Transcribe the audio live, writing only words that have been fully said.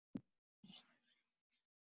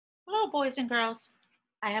Hello, boys and girls.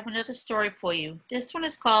 I have another story for you. This one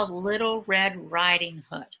is called Little Red Riding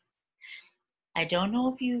Hood. I don't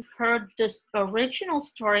know if you've heard this original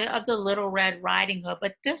story of the Little Red Riding Hood,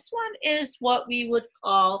 but this one is what we would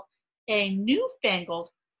call a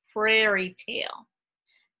newfangled fairy tale.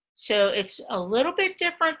 So it's a little bit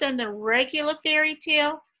different than the regular fairy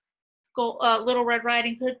tale, Little Red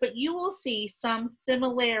Riding Hood, but you will see some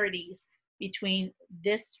similarities between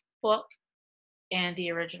this book and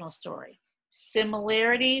the original story.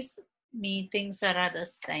 Similarities mean things that are the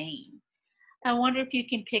same. I wonder if you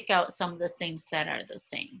can pick out some of the things that are the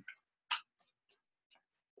same.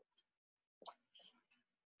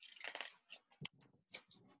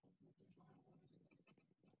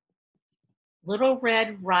 Little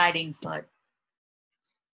Red Riding Hood,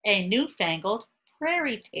 a newfangled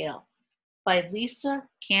prairie tale by Lisa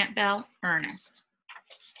Campbell Ernest.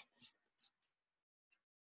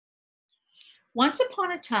 Once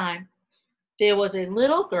upon a time, there was a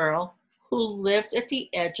little girl who lived at the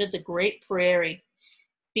edge of the great prairie.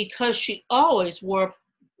 Because she always wore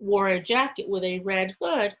a jacket with a red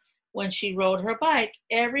hood when she rode her bike,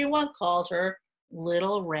 everyone called her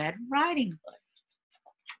Little Red Riding Hood.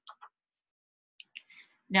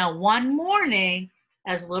 Now, one morning,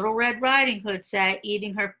 as Little Red Riding Hood sat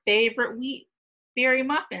eating her favorite wheat berry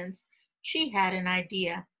muffins, she had an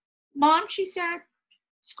idea. "Mom," she said,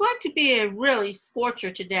 "it's going to be a really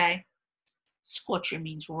scorcher today." Scorcher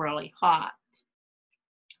means really hot.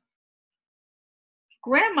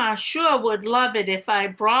 "Grandma sure would love it if I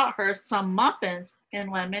brought her some muffins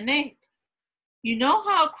and lemonade. You know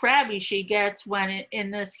how crabby she gets when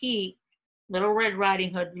in this heat." Little Red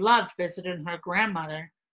Riding Hood loved visiting her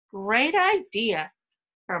grandmother. "Great idea,"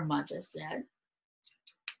 her mother said.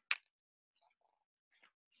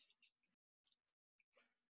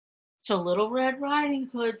 So Little Red Riding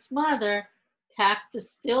Hood's mother packed the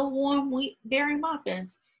still warm wheat berry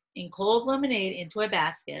muffins and cold lemonade into a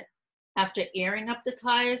basket. After airing up the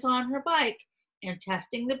tires on her bike and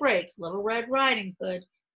testing the brakes, Little Red Riding Hood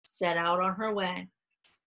set out on her way.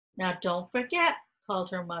 "Now don't forget," called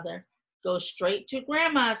her mother. "Go straight to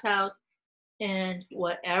Grandma's house, and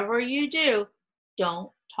whatever you do,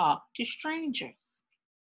 don't talk to strangers."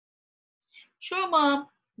 "Sure, Mom,"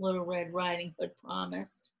 Little Red Riding Hood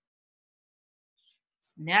promised.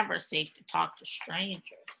 It's never safe to talk to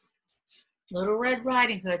strangers. Little Red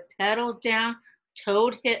Riding Hood pedaled down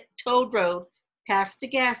Toad Road past the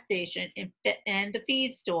gas station and the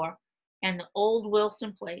feed store and the old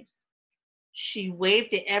Wilson place. She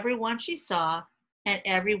waved at everyone she saw, and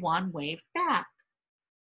everyone waved back.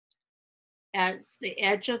 As the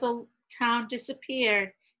edge of the town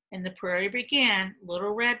disappeared and the prairie began,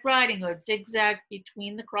 Little Red Riding Hood zigzagged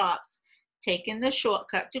between the crops, taking the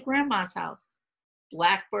shortcut to Grandma's house.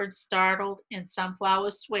 Blackbirds startled and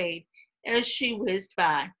sunflowers swayed as she whizzed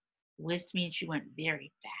by. Whizzed means she went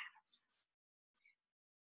very fast.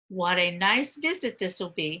 "What a nice visit this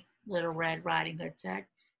will be," Little Red Riding Hood said.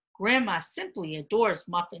 "Grandma simply adores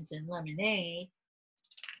muffins and lemonade."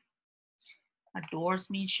 Adores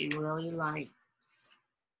means she really likes.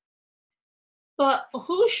 But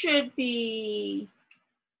who should be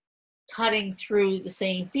cutting through the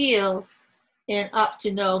same field and up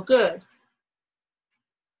to no good?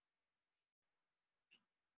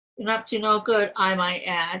 And up to no good, I might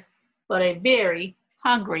add, but a very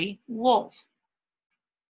hungry wolf.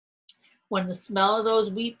 When the smell of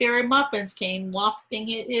those wheatberry muffins came wafting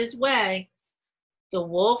his way, the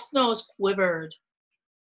wolf's nose quivered.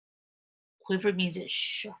 Quivered means it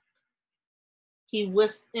shook. He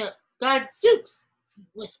whispered, "Gadzooks," he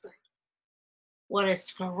whispered. "What a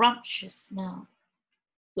scrumptious smell."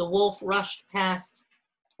 The wolf rushed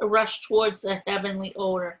towards the heavenly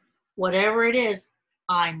odor. "Whatever it is,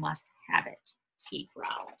 I must have it," he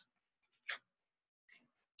growled.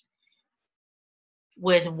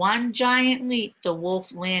 With one giant leap, the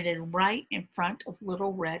wolf landed right in front of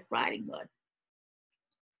Little Red Riding Hood.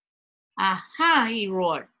 "Aha!" he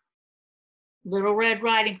roared. Little Red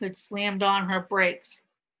Riding Hood slammed on her brakes.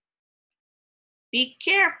 "Be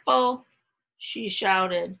careful," she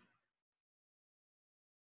shouted.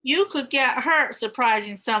 "You could get hurt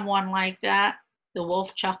surprising someone like that." The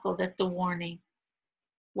wolf chuckled at the warning.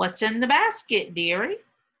 "What's in the basket, dearie?"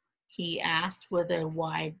 he asked with a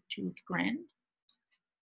wide-toothed grin.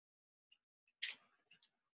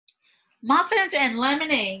 "Muffins and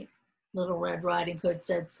lemonade," Little Red Riding Hood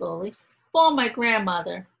said slowly, "for my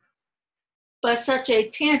grandmother." "But such a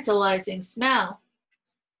tantalizing smell."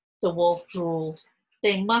 The wolf drooled.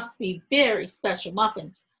 "They must be very special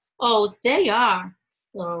muffins." "Oh, they are,"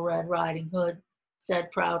 Little Red Riding Hood said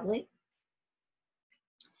proudly.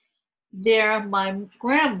 They're my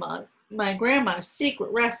grandma's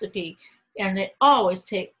secret recipe, and they always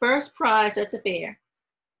take first prize at the fair.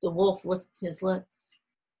 The wolf licked his lips.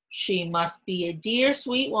 She must be a dear,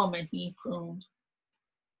 sweet woman, he crooned.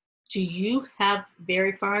 Do you have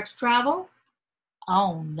very far to travel?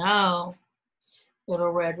 Oh, no,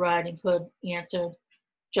 Little Red Riding Hood answered.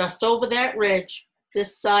 Just over that ridge,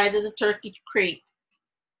 this side of the Turkey Creek.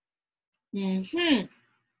 Mm-hmm,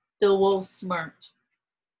 the wolf smirked,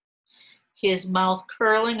 his mouth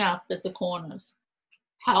curling up at the corners.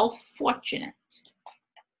 How fortunate.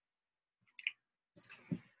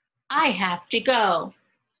 I have to go,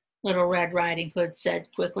 Little Red Riding Hood said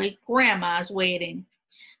quickly. Grandma's waiting.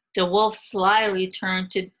 The wolf slyly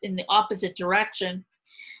turned in the opposite direction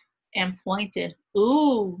and pointed.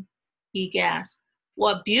 Ooh, he gasped.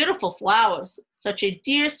 What beautiful flowers. Such a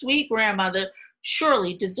dear, sweet grandmother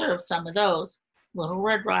surely deserves some of those. Little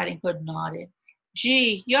Red Riding Hood nodded.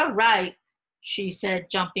 Gee, you're right, she said,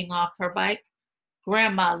 jumping off her bike.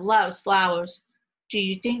 Grandma loves flowers. Do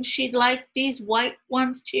you think she'd like these white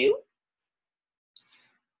ones too?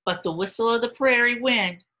 But the whistle of the prairie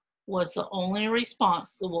wind was the only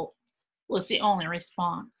response. The wolf was the only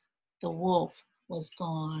response. The wolf was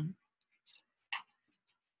gone.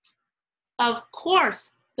 Of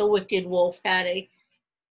course, the wicked wolf had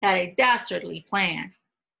a dastardly plan.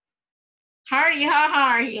 Hardy ha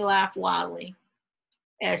ha, he laughed wildly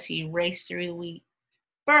as he raced through the wheat.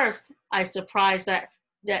 First, I surprised that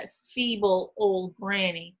feeble old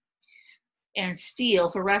granny and steal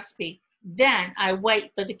her recipe. Then I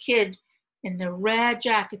wait for the kid in the red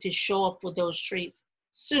jacket to show up with those treats.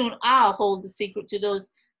 Soon I'll hold the secret to those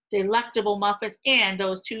delectable muffins, and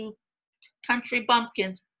those two country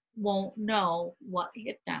bumpkins won't know what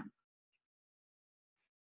hit them.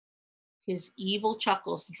 His evil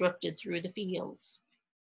chuckles drifted through the fields.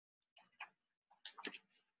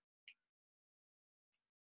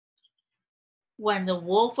 When the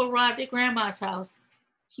wolf arrived at Grandma's house,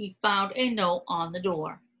 he found a note on the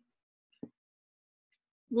door.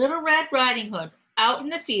 Little Red Riding Hood, out in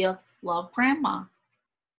the field, love Grandma.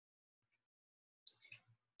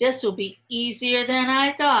 This will be easier than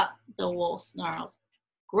I thought, the wolf snarled.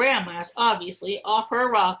 Grandma's obviously off her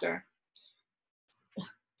rocker,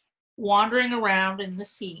 wandering around in the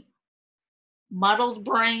heat. Muddled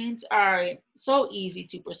brains are so easy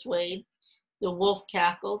to persuade, the wolf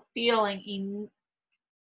cackled, feeling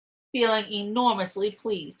enormously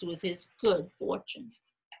pleased with his good fortune.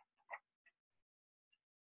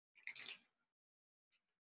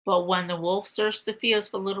 But when the wolf searched the fields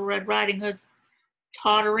for Little Red Riding Hood's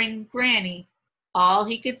tottering granny, all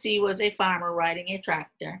he could see was a farmer riding a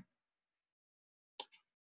tractor.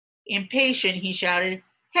 Impatient, he shouted,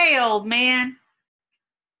 Hey, old man!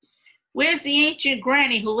 Where's the ancient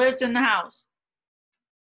granny who lives in the house?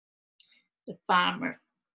 The farmer,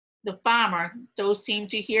 though seemed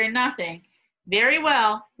to hear nothing. Very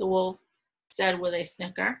well, the wolf said with a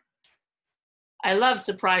snicker. I love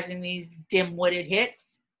surprising these dim-witted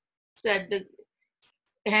hicks,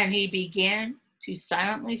 and he began to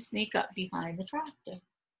silently sneak up behind the tractor.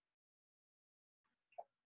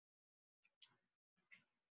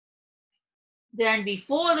 Then,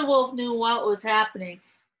 before the wolf knew what was happening,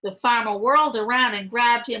 the farmer whirled around and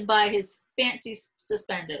grabbed him by his fancy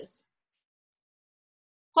suspenders.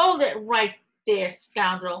 Hold it right there,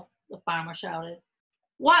 scoundrel, the farmer shouted.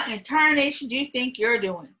 What in tarnation do you think you're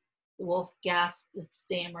doing? The wolf gasped and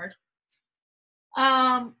stammered.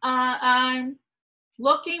 I'm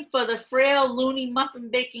looking for the frail, loony,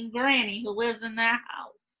 muffin-baking granny who lives in that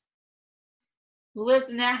house.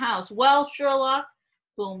 Well, Sherlock,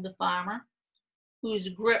 boomed the farmer, whose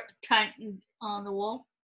grip tightened on the wolf.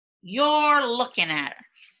 You're looking at her.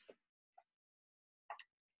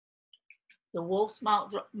 The wolf's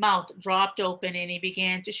mouth dropped open and he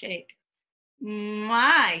began to shake.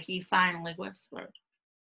 My, he finally whispered.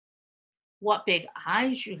 What big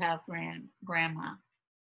eyes you have, Grandma.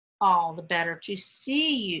 All the better to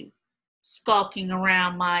see you skulking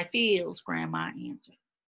around my fields, Grandma answered.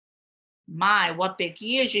 My, what big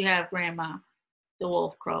ears you have, Grandma, the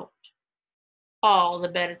wolf croaked. All the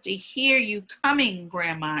better to hear you coming,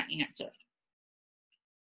 Grandma answered.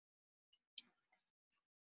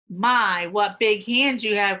 My, what big hands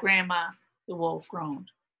you have, Grandma, the wolf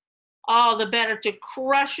groaned. All the better to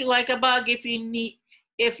crush you like a bug if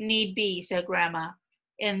need be, said Grandma.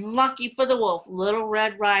 And lucky for the wolf, Little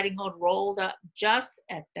Red Riding Hood rolled up just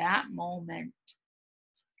at that moment.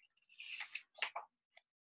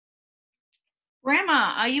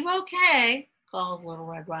 Grandma, are you okay? Called Little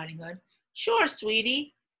Red Riding Hood. Sure,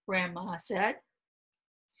 sweetie, Grandma said.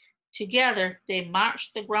 Together, they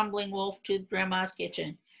marched the grumbling wolf to Grandma's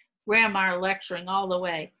kitchen. Grandma lecturing all the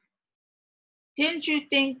way. Didn't you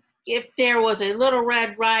think if there was a little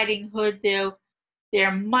Red Riding Hood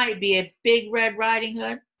there might be a big Red Riding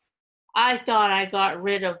Hood? I thought I got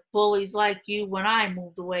rid of bullies like you when I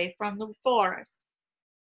moved away from the forest.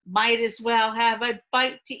 Might as well have a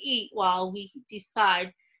bite to eat while we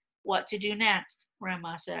decide what to do next,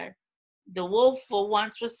 Grandma said. The wolf for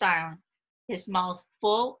once was silent, his mouth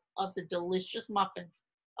full of the delicious muffins.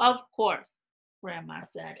 Of course, Grandma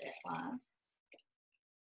said at last.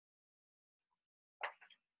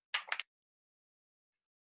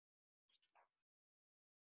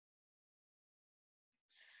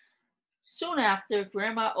 Soon after,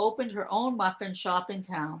 Grandma opened her own muffin shop in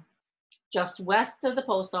town, just west of the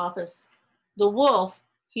post office. The wolf,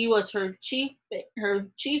 he was her chief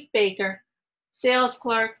baker, sales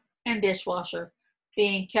clerk, and dishwasher,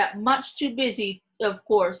 being kept much too busy, of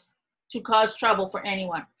course, to cause trouble for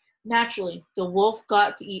anyone. Naturally, the wolf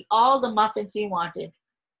got to eat all the muffins he wanted,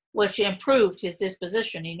 which improved his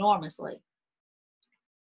disposition enormously.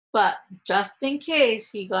 But just in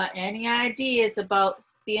case he got any ideas about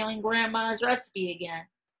stealing Grandma's recipe again,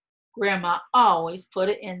 Grandma always put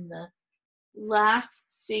it in the last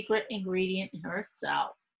secret ingredient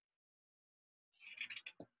herself.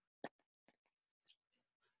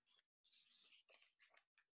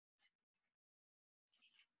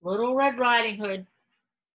 Little Red Riding Hood,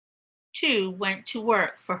 too, went to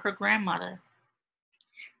work for her grandmother,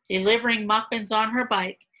 delivering muffins on her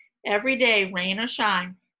bike. Every day, rain or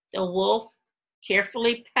shine, the wolf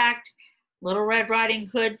carefully packed Little Red Riding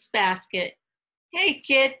Hood's basket. Hey,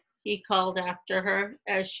 kid, he called after her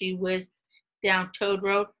as she whizzed down Toad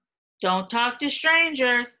Road. Don't talk to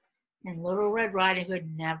strangers. And Little Red Riding Hood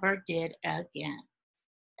never did again.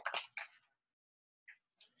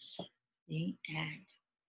 The end.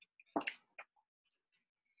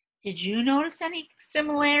 Did you notice any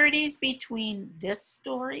similarities between this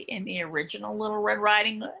story and the original Little Red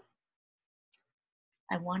Riding Hood?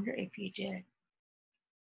 I wonder if you did.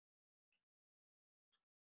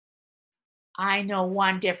 I know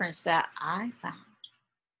one difference that I found.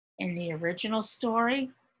 In the original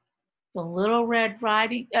story, the Little Red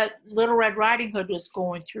Riding Hood was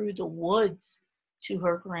going through the woods to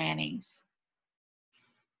her granny's.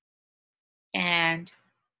 And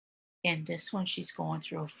in this one, she's going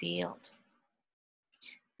through a field.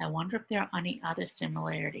 I wonder if there are any other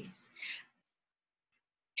similarities.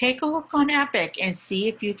 Take a look on Epic and see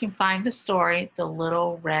if you can find the story, The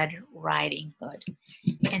Little Red Riding Hood,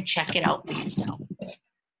 and check it out for yourself.